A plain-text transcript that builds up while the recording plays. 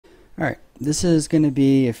Alright, this is going to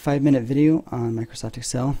be a 5-minute video on Microsoft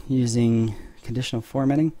Excel using conditional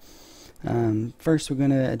formatting. First, we're going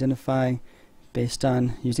to identify, based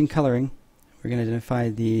on using coloring, we're going to identify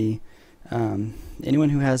the anyone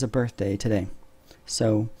who has a birthday today.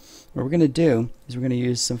 So what we're going to do is we're going to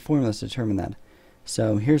use some formulas to determine that.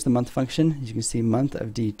 So here's the month function. As you can see, month of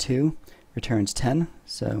D2 returns 10,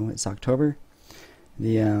 so it's October.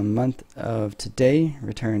 The month of today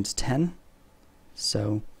returns 10,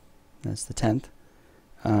 so that's the 10th.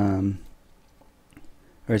 Or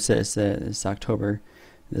it's October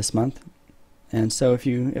this month. And so if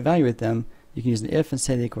you evaluate them, you can use the if and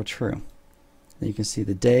say they equal true. Then you can see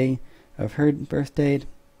the day of her birthday, the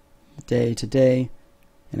day today,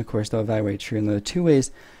 and of course they'll evaluate true. And there are two ways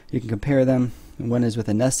you can compare them. One is with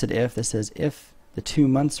a nested if that says if the 2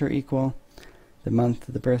 months are equal, the month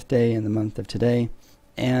of the birthday and the month of today,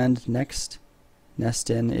 and next nest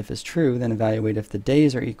in if it's true, then evaluate if the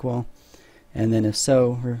days are equal, and then if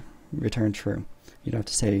so, return true. You don't have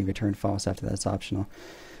to say return false after that, it's optional,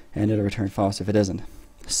 and it'll return false if it isn't.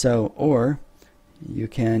 So, or you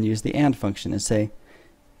can use the and function and say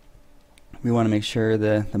we want to make sure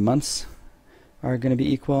the months are going to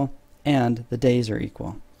be equal and the days are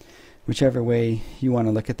equal. Whichever way you want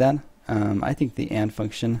to look at that. I think the and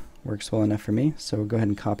function works well enough for me, so we'll go ahead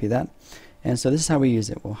and copy that. And so this is how we use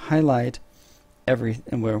it. We'll highlight everything,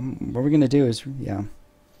 and what we're going to do is, we're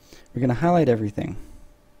going to highlight everything.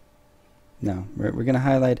 No, we're going to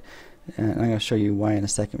highlight, and I'm going to show you why in a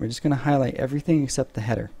second. We're just going to highlight everything except the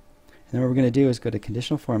header. And then what we're going to do is go to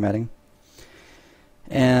conditional formatting,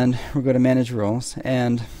 and we'll go to manage rules.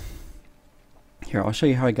 And here, I'll show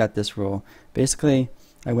you how I got this rule. Basically,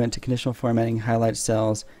 I went to conditional formatting, highlight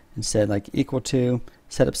cells, and said like equal to,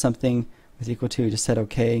 set up something with equal to, just said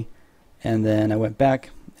OK. And then I went back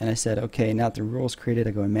and I said, okay, now that the rule is created,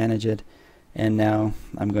 I go and manage it, and now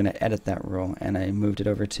I'm going to edit that rule, and I moved it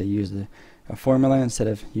over to use a formula instead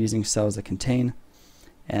of using cells that contain,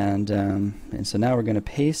 and so now we're going to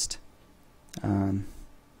paste.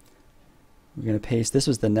 This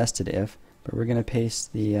was the nested if, but we're going to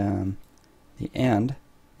paste the and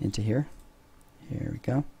into here. Here we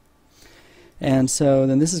go. And so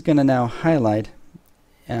then this is going to now highlight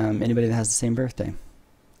anybody that has the same birthday.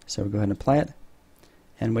 So we'll go ahead and apply it,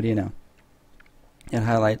 and what do you know? It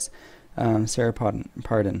highlights Sarah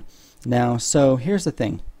Pardon. Now, so here's the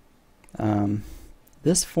thing.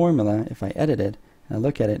 This formula, if I edit it and I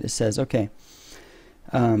look at it, it says, okay,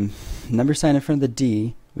 number sign in front of the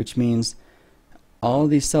D, which means all of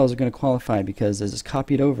these cells are going to qualify because as it's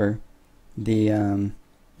copied over,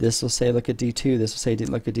 this will say look at D2, this will say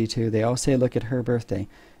look at D2, they all say look at her birthday,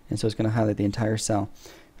 and so it's going to highlight the entire cell.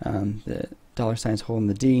 The dollar signs holding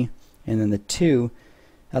the D, and then the 2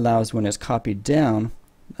 allows when it's copied down,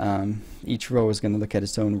 each row is going to look at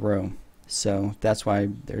its own row. So that's why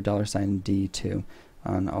they're dollar sign D2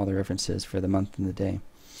 on all the references for the month and the day.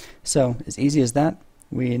 So as easy as that,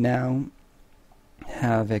 we now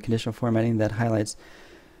have a conditional formatting that highlights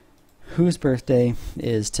whose birthday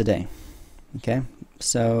is today. Okay,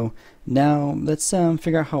 so now let's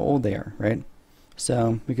figure out how old they are, right?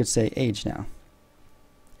 So we could say age now.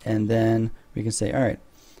 And then we can say, all right,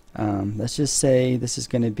 let's just say this is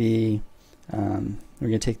going to be, we're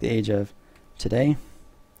going to take the age of today.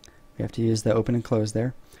 We have to use the open and close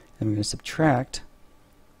there. And we're going to subtract,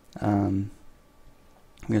 their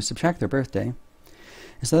birthday. And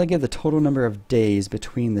so that'll give the total number of days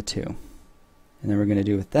between the two. And then what we're going to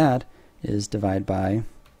do with that is divide by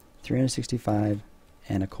 365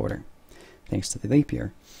 and a quarter, thanks to the leap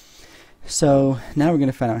year. So now we're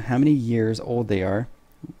going to find out how many years old they are.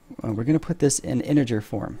 We're going to put this in integer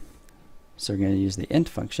form. So we're going to use the int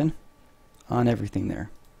function on everything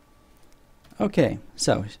there. Okay,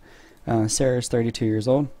 so Sarah is 32 years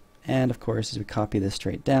old, and of course as we copy this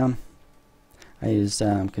straight down, I use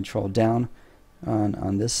control down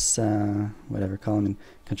on this whatever column, and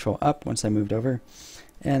control up once I moved over,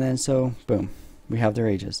 and then so boom, we have their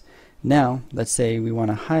ages. Now let's say we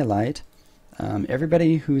want to highlight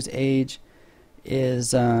everybody whose age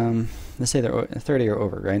is, let's say they're 30 or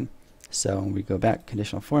over, right? So we go back,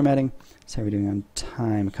 conditional formatting. So how are we doing on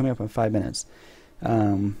time? Coming up on 5 minutes.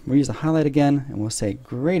 We'll use the highlight again, and we'll say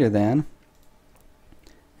greater than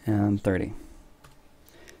 30.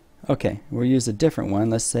 Okay, we'll use a different one.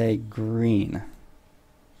 Let's say green.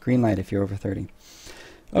 Green light if you're over 30.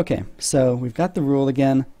 Okay, so we've got the rule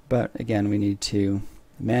again, but again we need to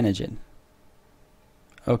manage it.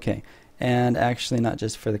 Okay, and actually not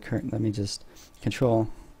just for the current, let me just control,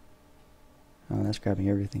 oh that's grabbing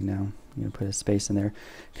everything now. I'm going to put a space in there.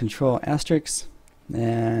 Control asterisk,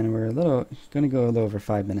 and we're going to go a little over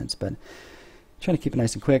 5 minutes, but Trying to keep it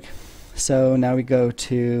nice and quick. So now we go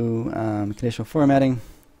to conditional formatting,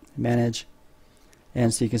 manage,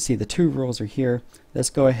 and so you can see the two rules are here. Let's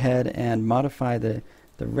go ahead and modify the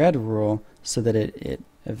red rule so that it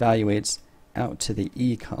evaluates out to the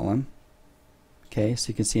E column. Okay, so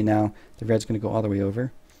you can see now the red's going to go all the way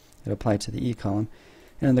over. It'll apply to the E column.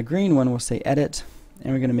 And on the green one, we'll say edit,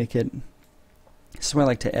 and we're going to make it, so I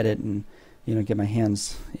like to edit and get my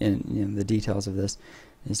hands in the details of this.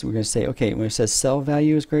 Is we're going to say, okay, when it says cell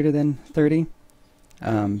value is greater than 30,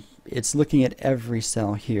 it's looking at every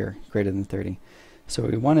cell here greater than 30. So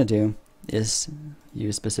what we want to do is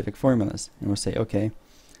use specific formulas, and we'll say, okay,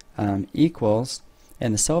 equals,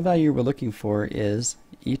 and the cell value we're looking for is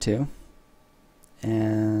E2,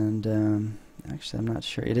 and actually I'm not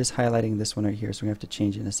sure, it is highlighting this one right here, so we have to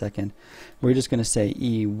change it in a second. We're just going to say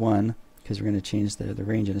E1 because we're going to change the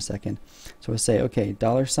range in a second. So we'll say, okay,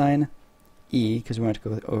 $sign E, because we want to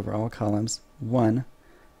go over all columns, 1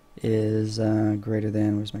 is greater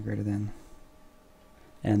than, where's my greater than,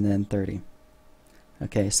 and then 30.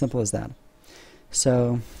 Okay, simple as that.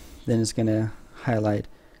 So then it's going to highlight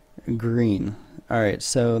green. Alright,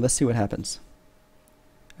 so let's see what happens.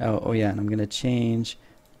 Oh yeah, and I'm going to change,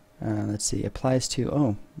 let's see, applies to,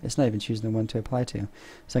 oh, it's not even choosing the one to apply to.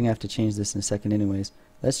 So I'm going to have to change this in a second anyways.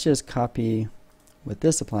 Let's just copy what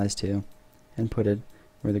this applies to and put it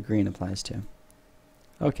where the green applies to.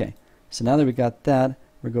 Okay, so now that we got that,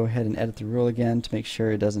 we'll go ahead and edit the rule again to make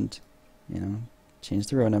sure it doesn't, change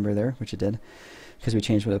the row number there, which it did, because we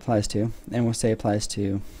changed what it applies to. And we'll say applies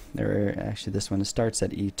to, or actually this one starts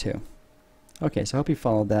at E2. Okay, so I hope you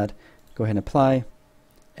followed that. Go ahead and apply,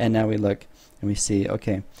 and now we look and we see,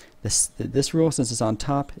 okay, this rule, since it's on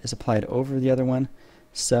top, is applied over the other one,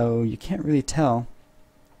 so you can't really tell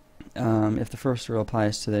if the first rule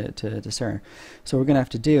applies to the center. So what we're going to have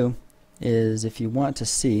to do is, if you want to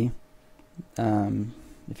see if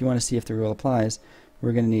the rule applies,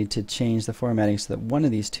 we're going to need to change the formatting so that one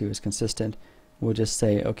of these two is consistent. We'll just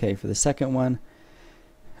say, okay, for the second one,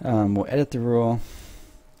 we'll edit the rule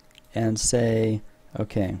and say,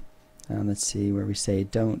 okay, let's see where we say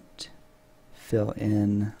don't fill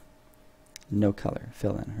in no color,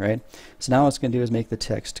 fill in, right? So now what it's going to do is make the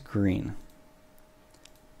text green.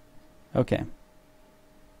 Okay.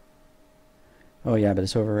 Oh yeah, but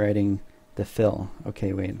it's overriding the fill.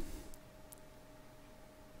 Okay, wait.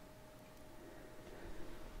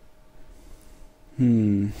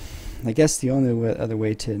 I guess the only other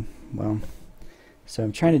way to, well, so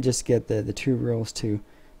I'm trying to just get the two rules to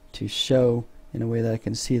show in a way that I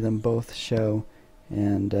can see them both show,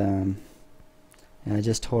 and I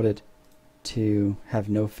just told it to have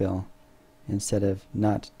no fill instead of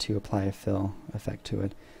not to apply a fill effect to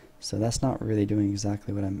it. So that's not really doing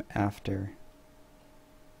exactly what I'm after.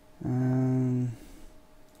 Yeah,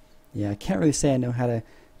 I can't really say I know how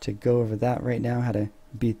to go over that right now, how to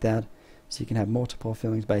beat that, so you can have multiple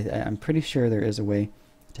fillings, but I'm pretty sure there is a way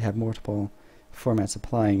to have multiple formats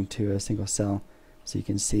applying to a single cell, so you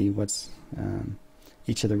can see what's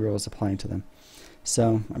each of the rules applying to them.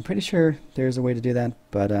 So I'm pretty sure there's a way to do that,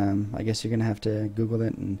 but I guess you're going to have to Google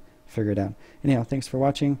it and figure it out. Anyhow, thanks for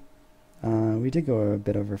watching. We did go a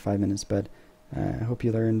bit over 5 minutes, but I hope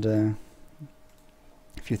you learned a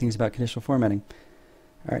few things about conditional formatting.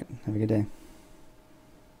 Alright, have a good day.